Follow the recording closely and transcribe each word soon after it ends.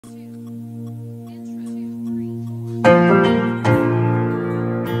I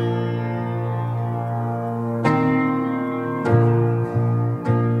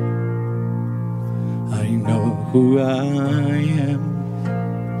know who I am,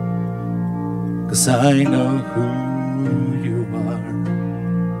 'cause I know who you are.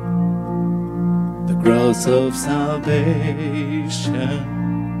 The cross of salvation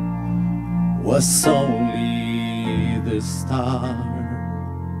was only the start.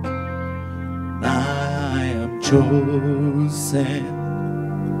 I am chosen,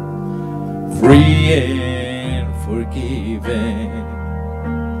 free and forgiven.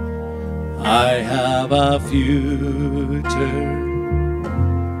 I have a future,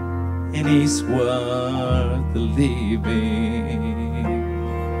 and it's worth living.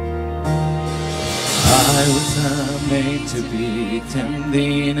 I was not made to be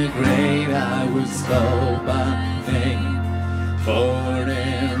tending a grave. I was loved by name, born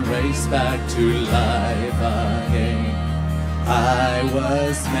and raised back to life again. I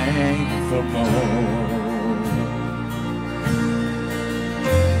was made for more.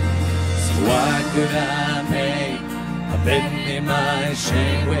 So why could I make a bend in my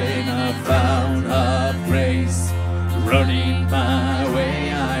shame when I found a grace running my way?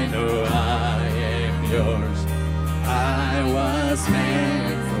 I know I am yours. I was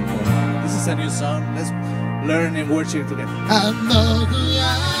made for more. This is a new song. Let's learn and worship together. I know who I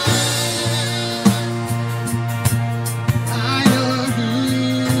am. I know who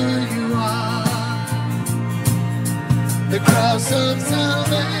you are. The cross of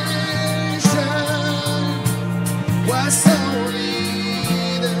salvation was only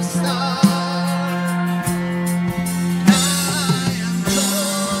the start. I am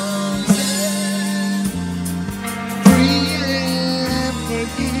chosen, free and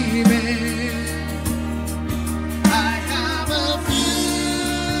forgiven. I have a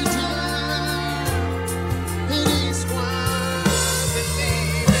future, it is worth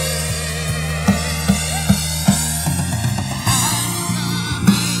believing. I'm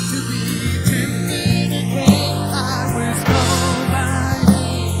made to be tempted and great. I was called by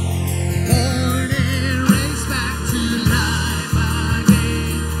name, born and raised back to life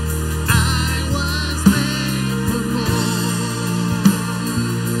again. I was made for more.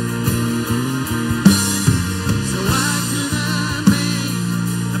 So why could I make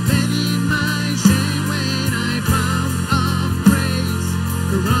a bed in my shame when I found a grace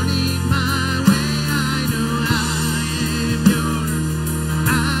running my way? I know I am yours. I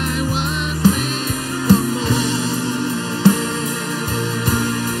was made for more.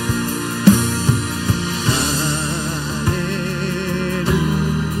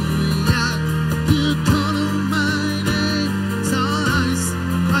 Hallelujah, you call on my name, so I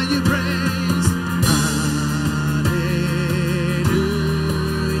find your praise. Hallelujah,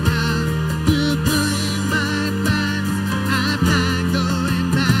 you put in my pants, I'm not going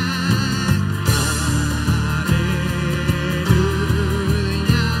back.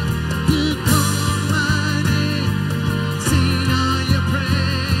 Hallelujah, you call on my name, sing all your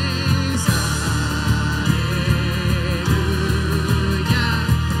praise.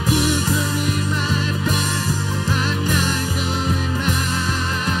 Hallelujah, you put in my pants, I'm not going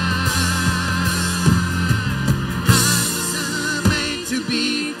back. I was made to be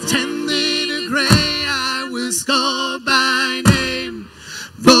tending a gray. I was called by name,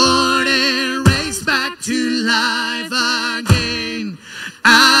 born and raised back to life again.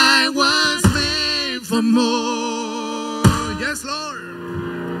 I was made for more. Yes, Lord.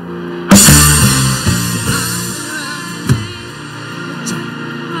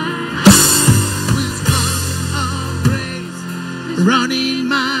 With song of praise running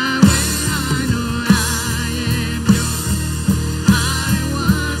my way, I know I am yours. I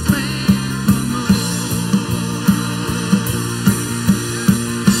was made for more.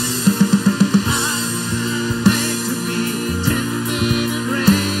 I'm made to be tending a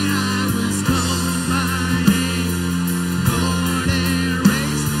grain. I was called by name,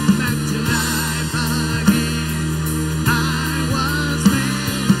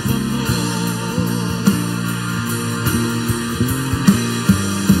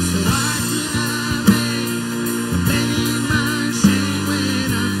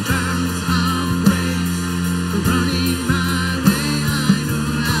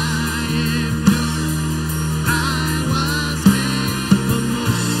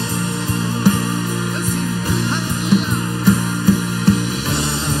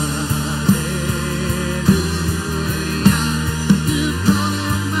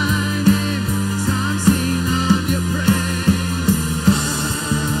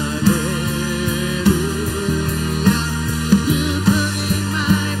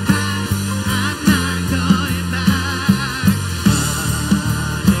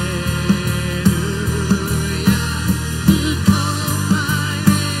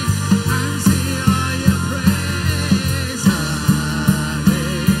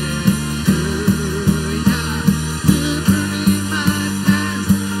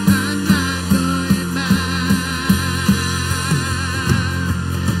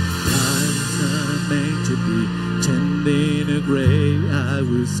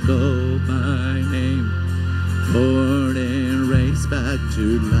 who's called my name, born and raised back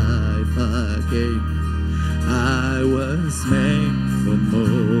to life again. I was made for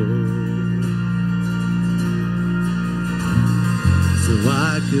more. So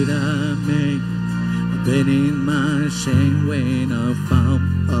why could I make a bend in my shame when I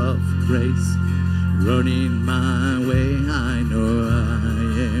found of grace running my way? I know I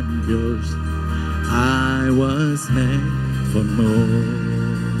am yours. I was made for more.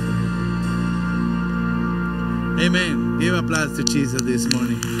 Amen. Give applause to Jesus this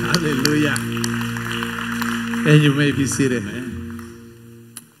morning. Hallelujah. And you may be seated.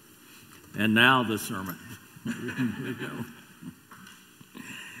 Amen. And now the sermon.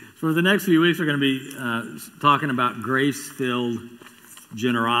 For the next few weeks, we're going to be talking about grace-filled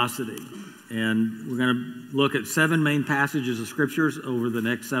generosity. And we're going to look at 7 main passages of scriptures over the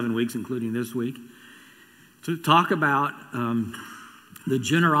next 7 weeks, including this week, to talk about the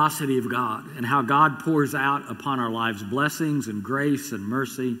generosity of God and how God pours out upon our lives blessings and grace and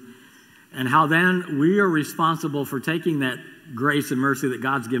mercy, and how then we are responsible for taking that grace and mercy that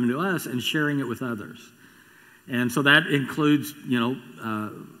God's given to us and sharing it with others. And so that includes,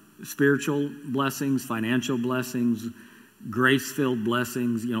 spiritual blessings, financial blessings, grace-filled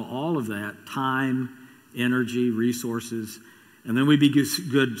blessings, all of that, time, energy, resources. And then we be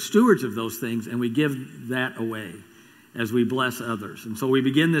good stewards of those things, and we give that away as we bless others. And so we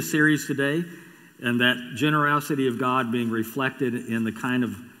begin this series today, and that generosity of God being reflected in the kind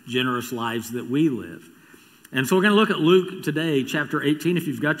of generous lives that we live. And so we're going to look at Luke today, chapter 18, if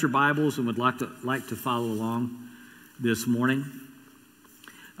you've got your Bibles and would like to follow along this morning.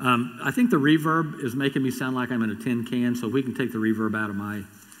 I think the reverb is making me sound like I'm in a tin can, so if we can take the reverb out of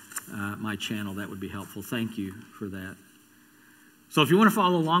my channel, that would be helpful. Thank you for that. So if you want to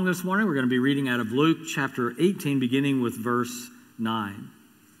follow along this morning, we're going to be reading out of Luke chapter 18, beginning with verse 9.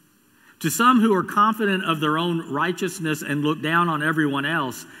 To some who are confident of their own righteousness and look down on everyone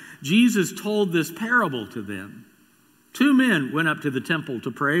else, Jesus told this parable to them. 2 men went up to the temple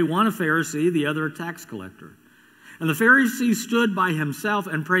to pray, one a Pharisee, the other a tax collector. And the Pharisee stood by himself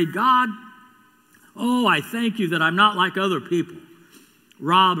and prayed, God, I thank you that I'm not like other people,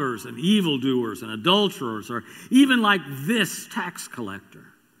 robbers and evildoers and adulterers, or even like this tax collector.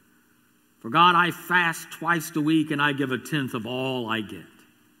 For God, I fast twice a week and I give 1/10 of all I get.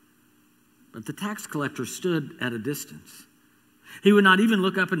 But the tax collector stood at a distance. He would not even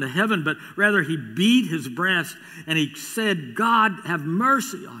look up into heaven, but rather he beat his breast and he said, God, have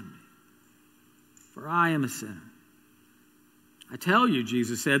mercy on me, for I am a sinner. I tell you,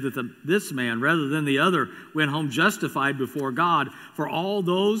 Jesus said, that this man, rather than the other, went home justified before God. For all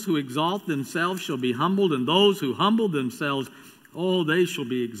those who exalt themselves shall be humbled, and those who humble themselves, they shall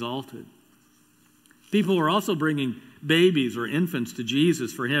be exalted. People were also bringing babies or infants to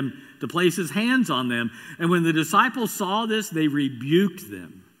Jesus for him to place his hands on them. And when the disciples saw this, they rebuked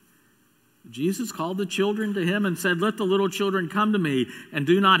them. Jesus called the children to him and said, let the little children come to me, and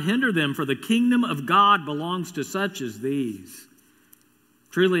do not hinder them, for the kingdom of God belongs to such as these.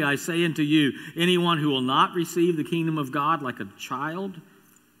 Truly I say unto you, anyone who will not receive the kingdom of God like a child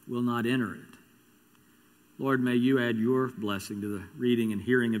will not enter it. Lord, may you add your blessing to the reading and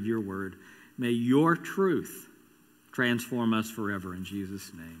hearing of your word. May your truth transform us forever, in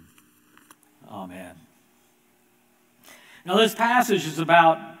Jesus' name. Amen. Now this passage is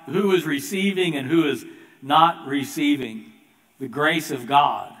about who is receiving and who is not receiving the grace of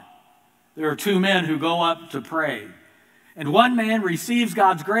God. There are 2 men who go up to pray. And one man receives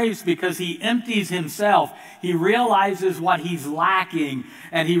God's grace because he empties himself. He realizes what he's lacking,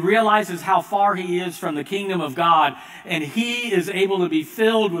 and he realizes how far he is from the kingdom of God, and he is able to be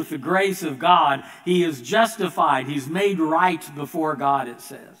filled with the grace of God. He is justified. He's made right before God, it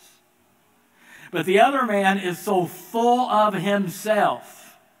says. But the other man is so full of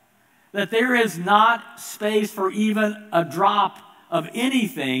himself that there is not space for even a drop of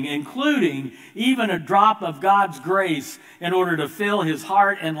anything, including even a drop of God's grace, in order to fill his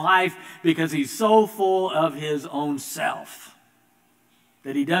heart and life, because he's so full of his own self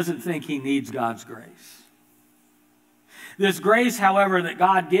that he doesn't think he needs God's grace. This grace, however, that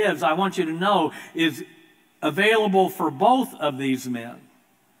God gives, I want you to know, is available for both of these men.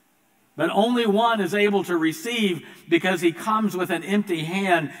 But only one is able to receive, because he comes with an empty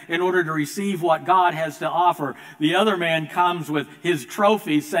hand in order to receive what God has to offer. The other man comes with his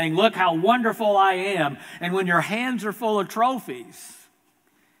trophies, saying, look how wonderful I am. And when your hands are full of trophies,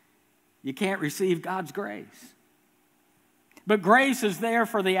 you can't receive God's grace. But grace is there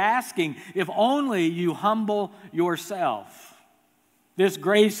for the asking, if only you humble yourself. This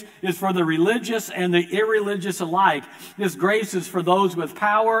grace is for the religious and the irreligious alike. This grace is for those with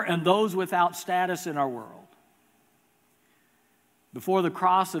power and those without status in our world. Before the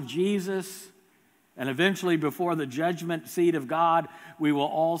cross of Jesus, and eventually before the judgment seat of God, we will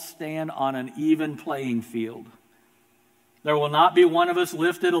all stand on an even playing field. There will not be one of us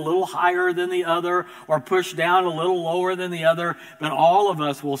lifted a little higher than the other or pushed down a little lower than the other, but all of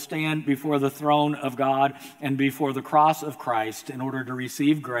us will stand before the throne of God and before the cross of Christ in order to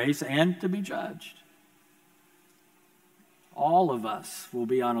receive grace and to be judged. All of us will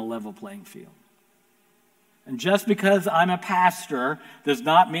be on a level playing field. And just because I'm a pastor does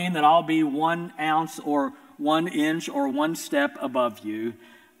not mean that I'll be 1 ounce or 1 inch or 1 step above you,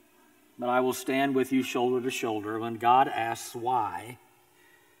 but I will stand with you shoulder to shoulder when God asks why.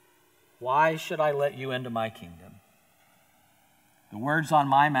 Why should I let you into my kingdom? The words on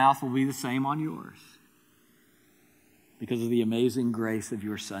my mouth will be the same on yours because of the amazing grace of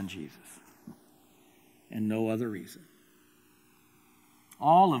your Son, Jesus, and no other reason.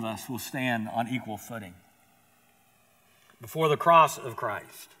 All of us will stand on equal footing before the cross of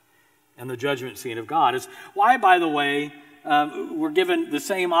Christ and the judgment seat of God. It's why, by the way, we're given the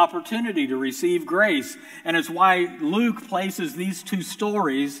same opportunity to receive grace. And it's why Luke places these 2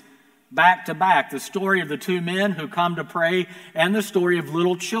 stories back to back. The story of the 2 men who come to pray and the story of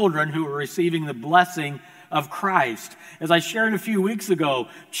little children who are receiving the blessing of Christ. As I shared a few weeks ago,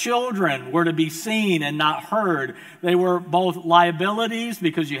 children were to be seen and not heard. They were both liabilities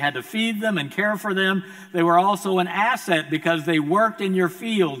because you had to feed them and care for them. They were also an asset because they worked in your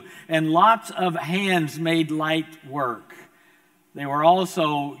field and lots of hands made light work. They were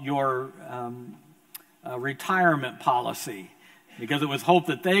also your retirement policy because it was hoped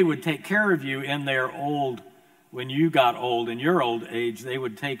that they would take care of you in their old, when you got old, in your old age, they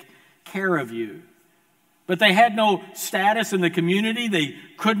would take care of you. But they had no status in the community. They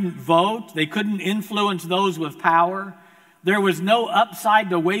couldn't vote. They couldn't influence those with power. There was no upside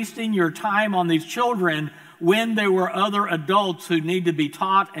to wasting your time on these children when there were other adults who need to be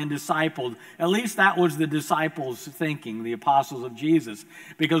taught and discipled. At least that was the disciples' thinking, the apostles of Jesus.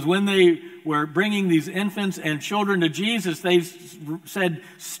 Because when they were bringing these infants and children to Jesus, they said,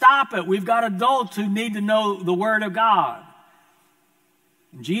 "Stop it. We've got adults who need to know the Word of God."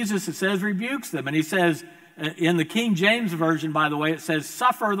 And Jesus, it says, rebukes them. And he says, in the King James Version, by the way, it says,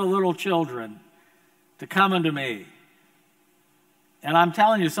 "Suffer the little children to come unto me." And I'm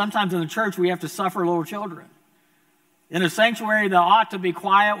telling you, sometimes in the church, we have to suffer little children. In a sanctuary that ought to be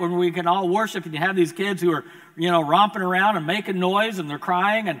quiet when we can all worship, and you have these kids who are, romping around and making noise and they're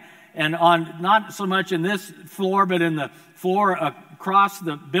crying, and on not so much in this floor, but in the floor across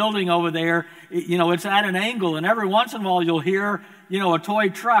the building over there, it's at an angle, and every once in a while you'll hear, a toy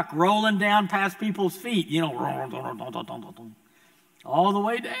truck rolling down past people's feet, all the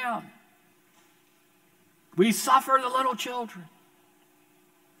way down. We suffer the little children.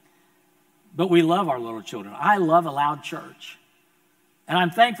 But we love our little children. I love a loud church. And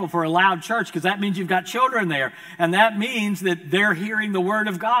I'm thankful for a loud church because that means you've got children there. And that means that they're hearing the Word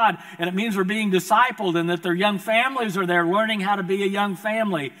of God. And it means they're being discipled and that their young families are there learning how to be a young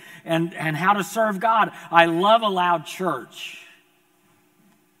family and how to serve God. I love a loud church.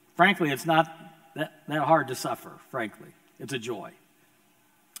 Frankly, it's not that hard to suffer, frankly. It's a joy.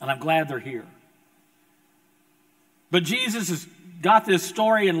 And I'm glad they're here. But Jesus has got this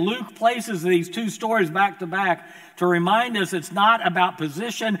story, and Luke places these 2 stories back to back to remind us it's not about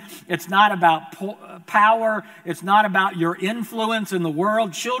position, it's not about power, it's not about your influence in the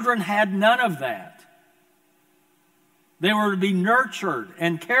world. Children had none of that. They were to be nurtured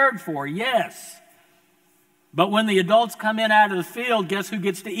and cared for, yes. But when the adults come in out of the field, guess who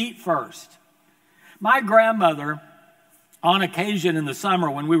gets to eat first? My grandmother, on occasion in the summer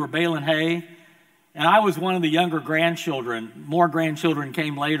when we were baling hay, and I was one of the younger grandchildren. More grandchildren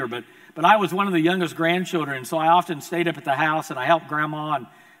came later, but I was one of the youngest grandchildren, so I often stayed up at the house and I helped Grandma, and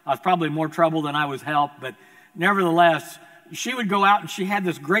I was probably more trouble than I was help, but nevertheless, she would go out and she had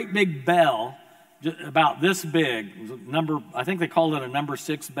this great big bell, about this big, I think they called it a number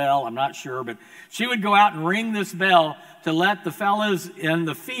 6 bell, I'm not sure, but she would go out and ring this bell to let the fellas in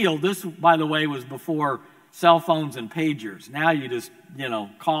the field. This, by the way, was before cell phones and pagers. Now you just,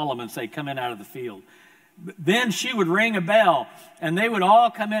 call them and say, "Come in out of the field." Then she would ring a bell, and they would all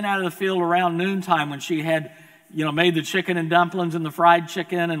come in out of the field around noontime when she had, made the chicken and dumplings and the fried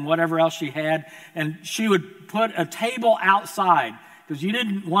chicken and whatever else she had. And she would put a table outside because you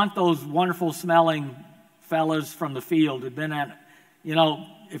didn't want those wonderful smelling fellas from the field who'd been at,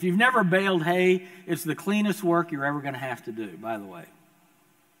 if you've never baled hay, it's the cleanest work you're ever going to have to do, by the way.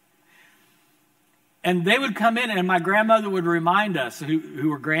 And they would come in, and my grandmother would remind us, who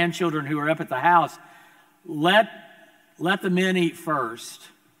were grandchildren who were up at the house, let the men eat first,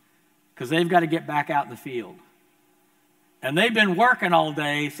 because they've got to get back out in the field. And they've been working all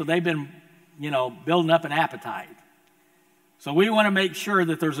day, so they've been, building up an appetite. So we want to make sure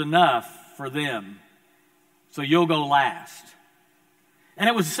that there's enough for them, so you'll go last. And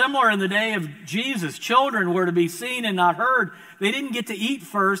it was similar in the day of Jesus. Children were to be seen and not heard. They didn't get to eat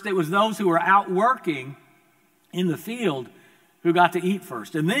first. It was those who were out working in the field who got to eat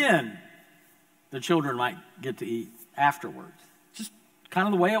first. And then the children might get to eat afterwards. Just kind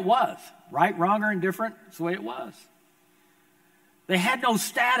of the way it was. Right, wrong, or indifferent, it's the way it was. They had no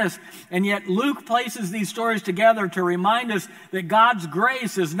status, and yet Luke places these stories together to remind us that God's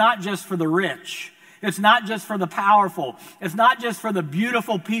grace is not just for the rich. It's not just for the powerful. It's not just for the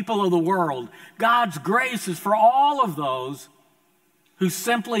beautiful people of the world. God's grace is for all of those who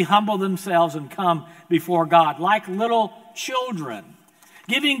simply humble themselves and come before God, like little children,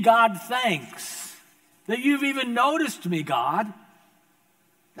 giving God thanks that you've even noticed me, God.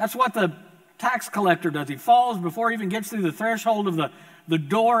 That's what the tax collector does. He falls before he even gets through the threshold of the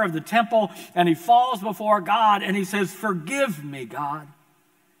door of the temple, and he falls before God, and he says, forgive me, God.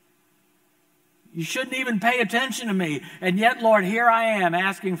 You shouldn't even pay attention to me. And yet, Lord, here I am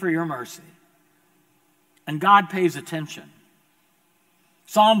asking for your mercy. And God pays attention.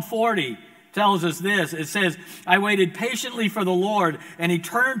 Psalm 40 tells us this. It says, I waited patiently for the Lord, and he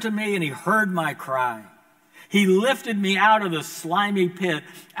turned to me and he heard my cry. He lifted me out of the slimy pit,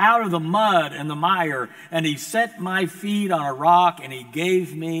 out of the mud and the mire, and he set my feet on a rock, and he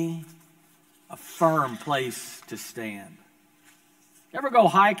gave me a firm place to stand. You ever go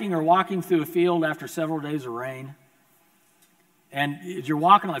hiking or walking through a field after several days of rain? And as you're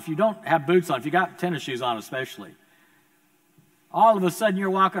walking, if you don't have boots on, if you got tennis shoes on especially, all of a sudden you're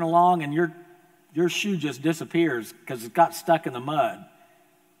walking along and your shoe just disappears because it got stuck in the mud.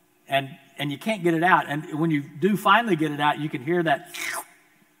 And you can't get it out. And when you do finally get it out, you can hear that.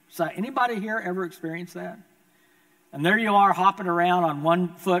 So anybody here ever experienced that? And there you are hopping around on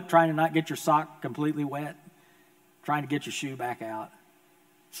one foot trying to not get your sock completely wet, trying to get your shoe back out.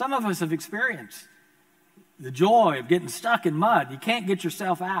 Some of us have experienced the joy of getting stuck in mud. You can't get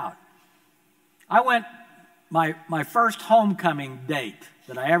yourself out. I went, my first homecoming date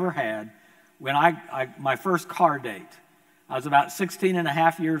that I ever had, when my first car date. I was about 16 and a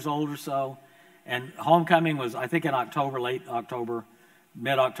half years old or so, and homecoming was, I think, in October, late October,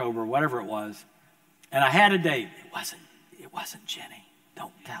 mid-October, whatever it was. And I had a date. It wasn't Jenny.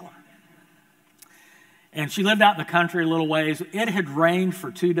 Don't tell her. And she lived out in the country a little ways. It had rained for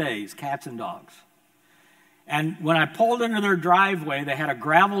 2 days, cats and dogs. And when I pulled into their driveway, they had a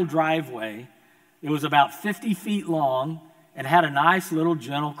gravel driveway. It was about 50 feet long and had a nice little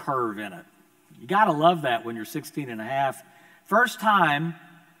gentle curve in it. You got to love that when you're 16 and a half. First time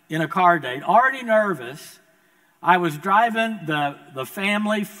in a car date, already nervous. I was driving the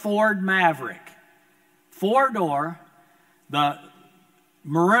family Ford Maverick. 4-door, the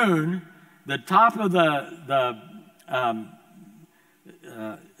maroon. The top of the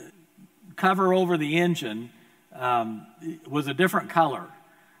cover over the engine was a different color.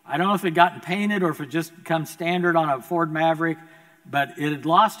 I don't know if it gotten painted or if it just comes standard on a Ford Maverick, but it had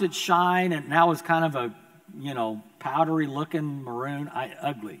lost its shine and now it's kind of a, powdery looking maroon,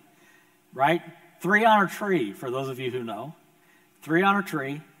 ugly, right? 3 on a tree, for those of you who know. 3 on a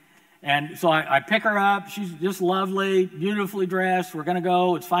tree. And so I pick her up. She's just lovely, beautifully dressed. We're going to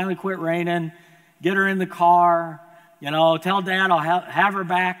go. It's finally quit raining. Get her in the car. Tell Dad I'll have her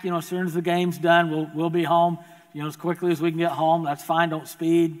back, as soon as the game's done. We'll be home, as quickly as we can get home. That's fine. Don't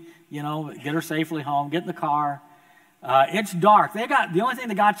speed, get her safely home. Get in the car. It's dark. The only thing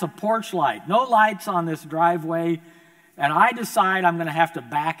they got is a porch light. No lights on this driveway. And I decide I'm going to have to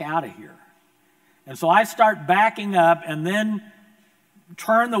back out of here. And so I start backing up and then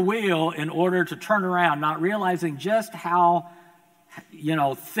turn the wheel in order to turn around, not realizing just how,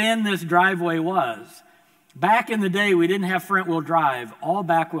 thin this driveway was. Back in the day, we didn't have front wheel drive, all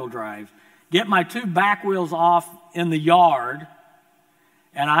back wheel drive. Get my 2 back wheels off in the yard,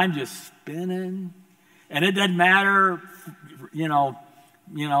 and I'm just spinning. And it doesn't matter,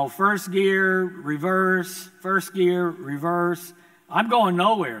 first gear, reverse, first gear, reverse. I'm going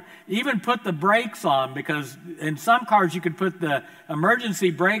nowhere. Even put the brakes on, because in some cars you could put the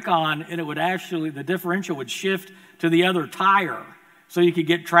emergency brake on and it would the differential would shift to the other tire so you could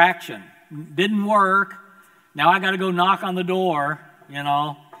get traction. Didn't work. Now I got to go knock on the door,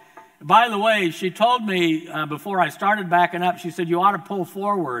 By the way, she told me before I started backing up, she said, you ought to pull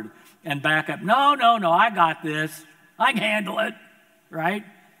forward and back up. No, I got this. I can handle it, right?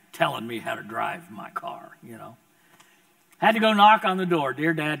 telling me how to drive my car, you know. Had to go knock on the door.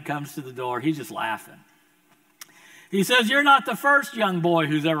 Dear Dad comes to the door. He's just laughing. He says, "You're not the first young boy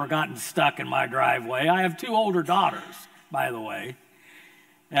who's ever gotten stuck in my driveway. I have 2 older daughters, by the way."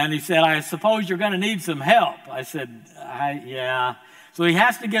 And he said, "I suppose you're going to need some help." I said, "Yeah." So he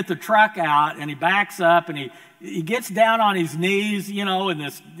has to get the truck out, and he backs up, and he gets down on his knees, you know, in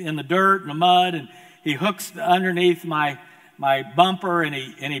the dirt and the mud, and he hooks underneath my bumper, and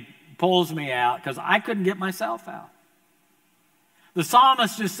he pulls me out because I couldn't get myself out. The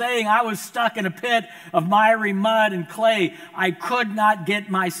psalmist is saying, I was stuck in a pit of miry mud and clay. I could not get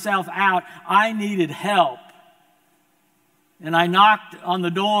myself out. I needed help. And I knocked on the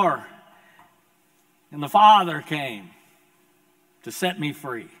door, and the Father came to set me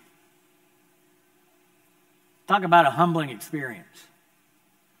free. Talk about a humbling experience.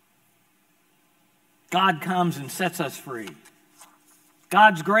 God comes and sets us free.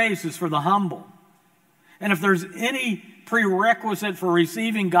 God's grace is for the humble. And if there's any prerequisite for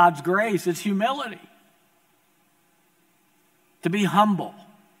receiving God's grace, it's humility. To be humble.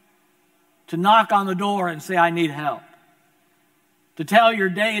 To knock on the door and say, "I need help." To tell your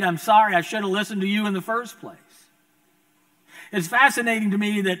date, "I'm sorry, I should have listened to you in the first place." It's fascinating to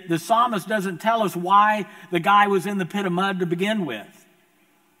me that the psalmist doesn't tell us why the guy was in the pit of mud to begin with.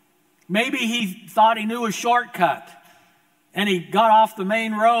 Maybe he thought he knew a shortcut, and he got off the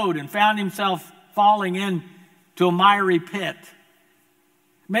main road and found himself falling into a miry pit.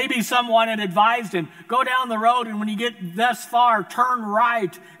 Maybe someone had advised him, "Go down the road, and when you get thus far, turn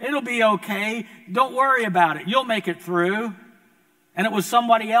right. It'll be okay. Don't worry about it. You'll make it through." And it was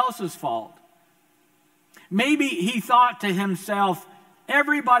somebody else's fault. Maybe he thought to himself,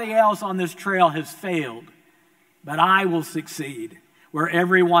 "Everybody else on this trail has failed, but I will succeed where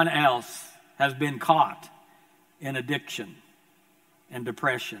everyone else has been caught in addiction and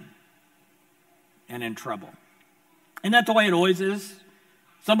depression and in trouble." Isn't that the way it always is?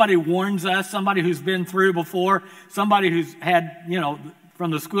 Somebody warns us, somebody who's been through before, somebody who's had, you know,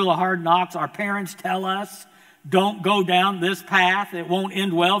 from the school of hard knocks, our parents tell us, "Don't go down this path. It won't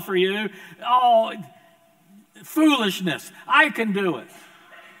end well for you." Oh, foolishness. I can do it.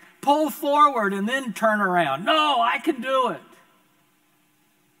 Pull forward and then turn around. No, I can do it.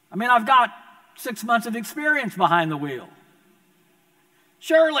 I mean, I've got 6 months of experience behind the wheel.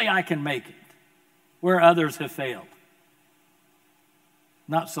 Surely I can make it where others have failed.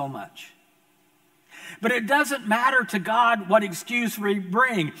 Not so much. But it doesn't matter to God what excuse we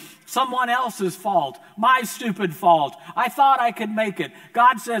bring. Someone else's fault. My stupid fault. I thought I could make it.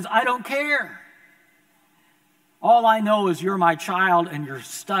 God says, "I don't care. All I know is you're my child, and you're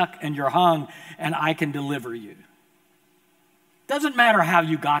stuck, and you're hung, and I can deliver you." Doesn't matter how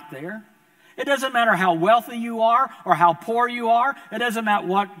you got there. It doesn't matter how wealthy you are or how poor you are. It doesn't matter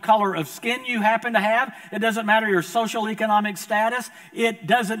what color of skin you happen to have. It doesn't matter your social economic status. It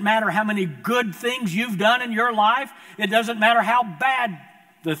doesn't matter how many good things you've done in your life. It doesn't matter how bad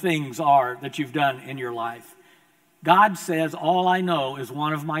the things are that you've done in your life. God says, all I know is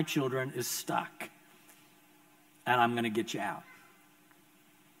one of my children is stuck, and I'm going to get you out.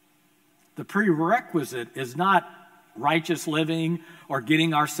 The prerequisite is not righteous living or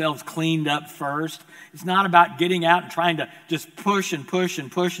getting ourselves cleaned up first. It's not about getting out and trying to just push and push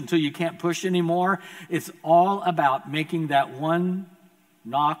and push until you can't push anymore. It's all about making that one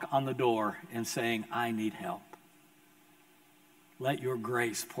knock on the door and saying, "I need help. Let your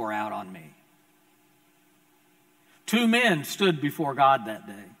grace pour out on me." 2 men stood before God that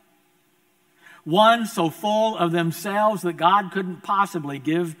day. One so full of themselves that God couldn't possibly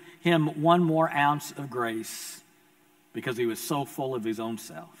give him one more ounce of grace because he was so full of his own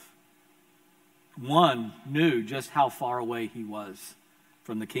self. One knew just how far away he was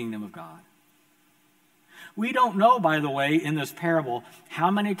from the kingdom of God. We don't know, by the way, in this parable,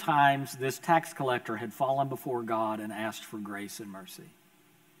 how many times this tax collector had fallen before God and asked for grace and mercy.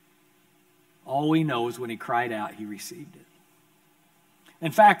 All we know is when he cried out, he received it.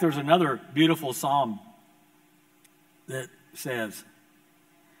 In fact, there's another beautiful psalm that says,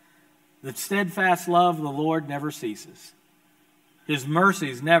 "The steadfast love of the Lord never ceases. His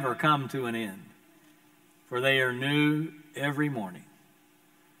mercies never come to an end, for they are new every morning.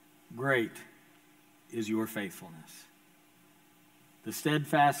 Great is your faithfulness." The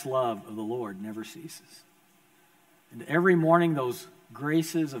steadfast love of the Lord never ceases. And every morning those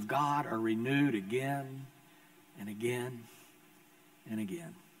graces of God are renewed again and again and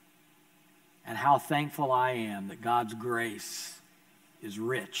again. And how thankful I am that God's grace is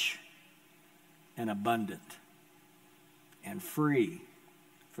rich and abundant and free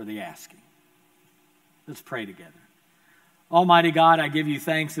for the asking. Let's pray together. Almighty God, I give you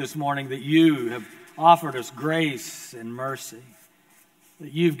thanks this morning that you have offered us grace and mercy,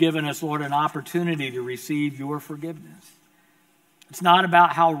 that you've given us, Lord, an opportunity to receive your forgiveness. It's not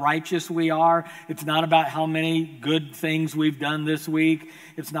about how righteous we are. It's not about how many good things we've done this week.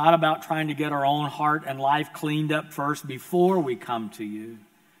 It's not about trying to get our own heart and life cleaned up first before we come to you.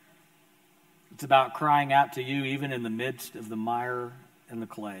 It's about crying out to you even in the midst of the mire and the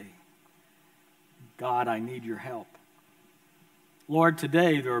clay. God, I need your help. Lord,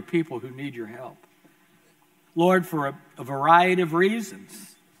 today there are people who need your help. Lord, for a variety of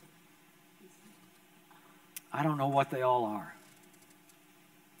reasons. I don't know what they all are.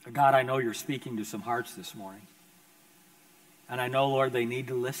 But God, I know you're speaking to some hearts this morning. And I know, Lord, they need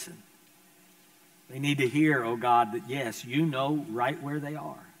to listen. They need to hear, oh God, that yes, you know right where they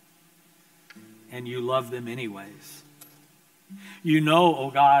are. And you love them anyways. You know,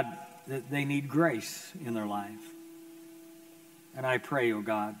 oh God, that they need grace in their life. And I pray, oh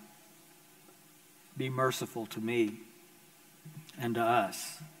God, be merciful to me and to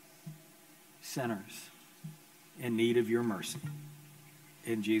us, sinners in need of your mercy.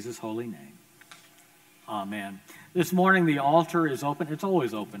 In Jesus' holy name, amen. This morning, the altar is open. It's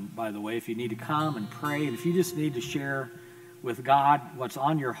always open, by the way, if you need to come and pray. And if you just need to share with God what's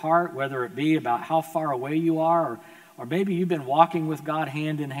on your heart, whether it be about how far away you are, or maybe you've been walking with God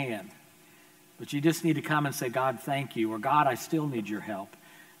hand in hand, but you just need to come and say, God, thank you, or God, I still need your help.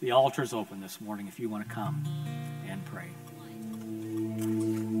 The altar's open this morning if you want to come and pray.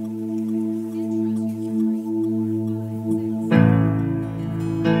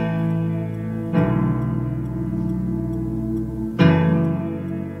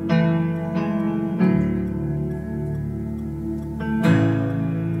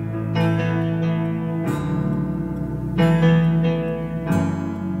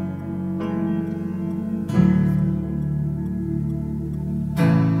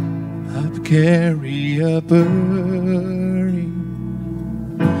 Carry a burden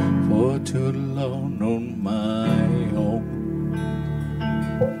for too long on my own.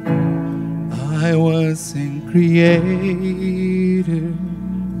 I wasn't created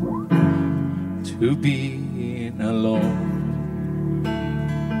to be alone.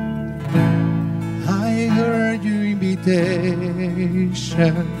 I heard your invitation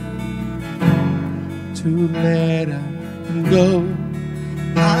to let go.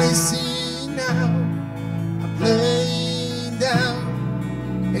 I see I'm laying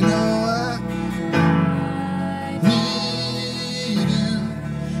down, and oh, I need you.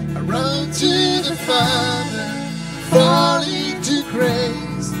 I run to the Father, fall into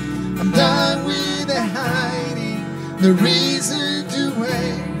grace. I'm done with the hiding, the reason to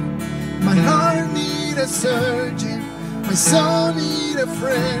wait. My heart need a surgeon, my soul need a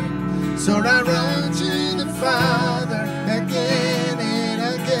friend. So I run to the Father again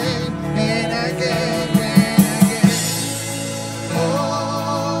and again. And again, and again. Oh,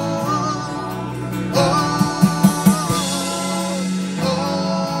 oh, oh.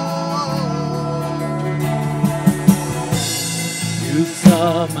 You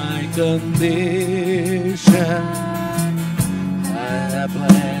saw my condition. Had a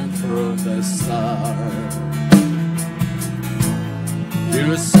plan from the start.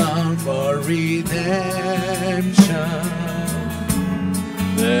 Your song for redemption,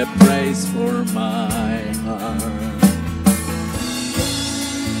 the praise for my heart.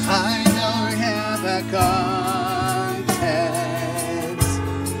 I know you have a context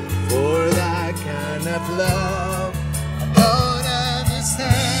for that kind of love. I don't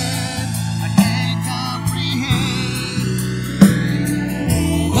understand, I can't comprehend.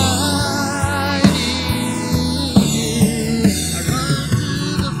 I need you. I run to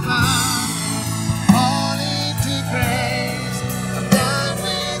the Father, all into grace. I'm done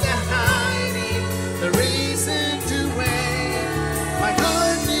with the hiding, the reason to wait. My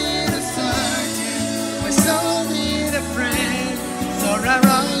heart need a surgeon, my soul need a friend. So I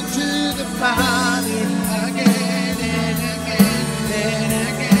run to the Father again and again and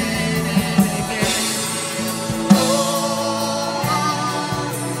again and again. Oh, oh,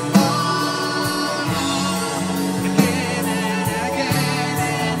 oh, again and again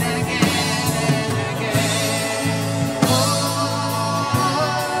and again and again. Oh,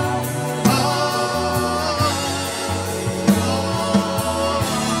 oh, oh,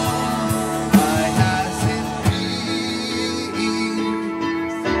 I hasn't been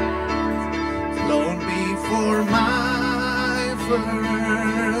flown before my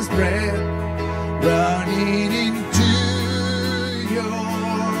first breath, running into your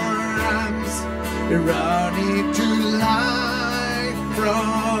arms, running to life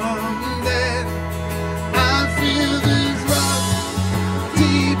from death. I feel this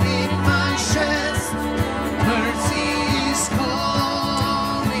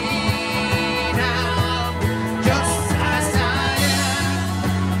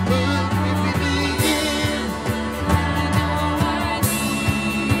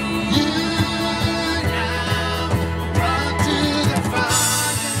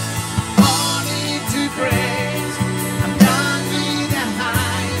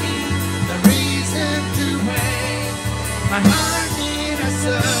heart need a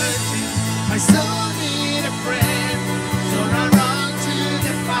surgeon, my soul need a friend. So I run to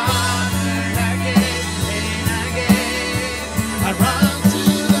the Father again and again. I run to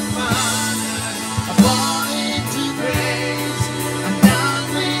the Father, I fall into grace. I'm done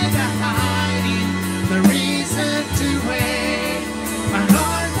with the hiding, the reason to wait. My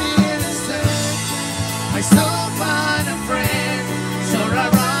heart need a surgeon, my soul find a friend. So I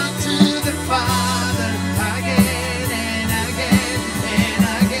run to the Father again and again and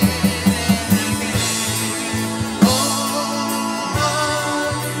again and again. Oh, oh,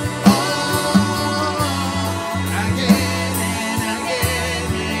 oh, again and again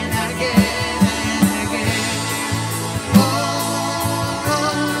and again and again. Oh, oh,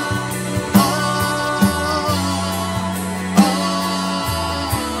 oh,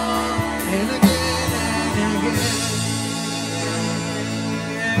 and again and again.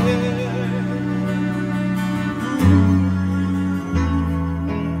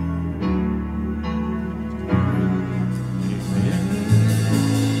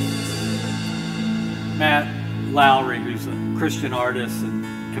 Matt Lowry, who's a Christian artist and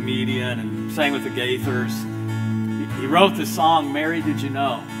comedian and sang with the Gaithers, he wrote the song, Mary, Did You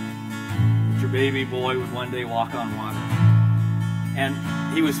Know That Your Baby Boy Would One Day Walk on Water? And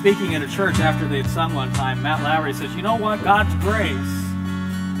he was speaking in a church after they had sung one time. Matt Lowry says, you know what? God's grace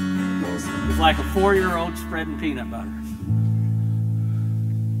is like a 4-year-old spreading peanut butter.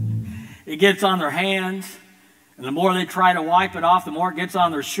 It gets on their hands, and the more they try to wipe it off, the more it gets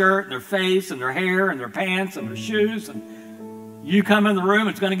on their shirt, and their face, and their hair, and their pants, and their shoes. And you come in the room,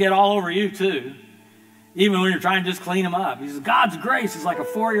 it's going to get all over you too, even when you're trying to just clean them up. He says, God's grace is like a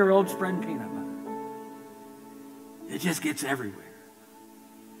 4-year-old spreading peanut butter. It just gets everywhere.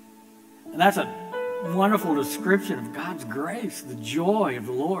 And that's a wonderful description of God's grace, the joy of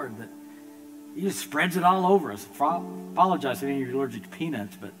the Lord, that He just spreads it all over us. Apologize if any of you are allergic to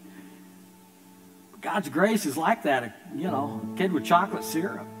peanuts, but God's grace is like that. You know, a kid with chocolate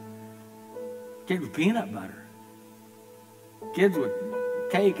syrup, a kid with peanut butter, kids with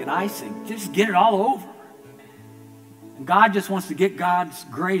cake and icing. Just get it all over. And God just wants to get God's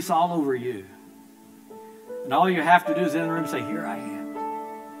grace all over you. And all you have to do is in the room say, here I am.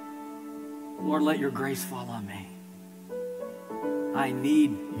 Lord, let your grace fall on me. I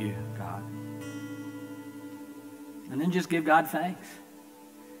need you, God. And then just give God thanks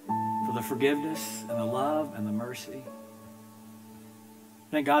for the forgiveness and the love and the mercy.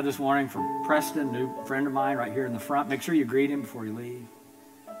 Thank God this morning for Preston, a new friend of mine right here in the front. Make sure you greet him before you leave.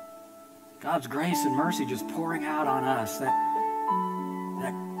 God's grace and mercy just pouring out on us. That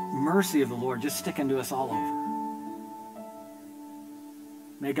mercy of the Lord just sticking to us all over.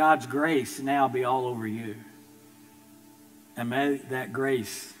 May God's grace now be all over you. And may that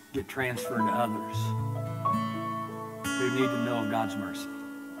grace get transferred to others who need to know of God's mercy.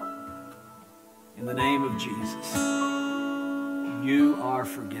 In the name of Jesus, you are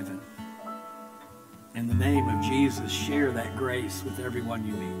forgiven. In the name of Jesus, share that grace with everyone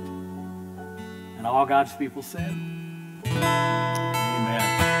you meet. And all God's people said, amen.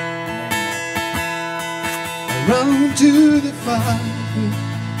 I run to the Father,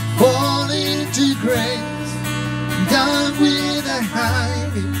 fall into grace, done with the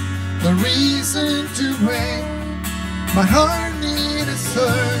hiding, the reason to wait. My heart need a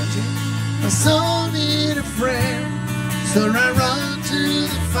surgeon, my soul need a friend, so I run to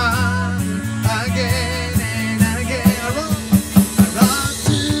the Father again and again. I run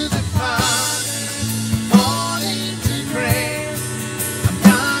to the Father, fall into grace. I'm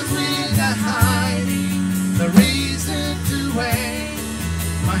done with the hiding, the reason to wait.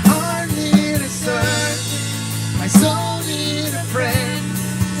 My heart need a surgeon, my soul need a friend,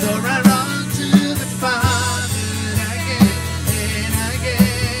 so I run to the Father again and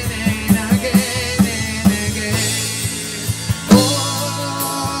again and again and again. Oh,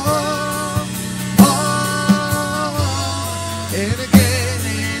 oh, oh, and again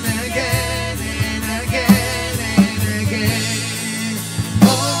and again and again and again. Oh,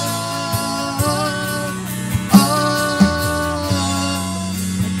 oh,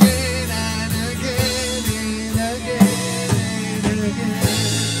 again and again and again and again.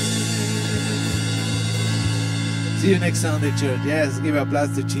 See you next Sunday, church. Yes, give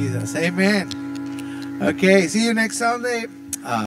applause to Jesus. Amen. Okay, see you next Sunday.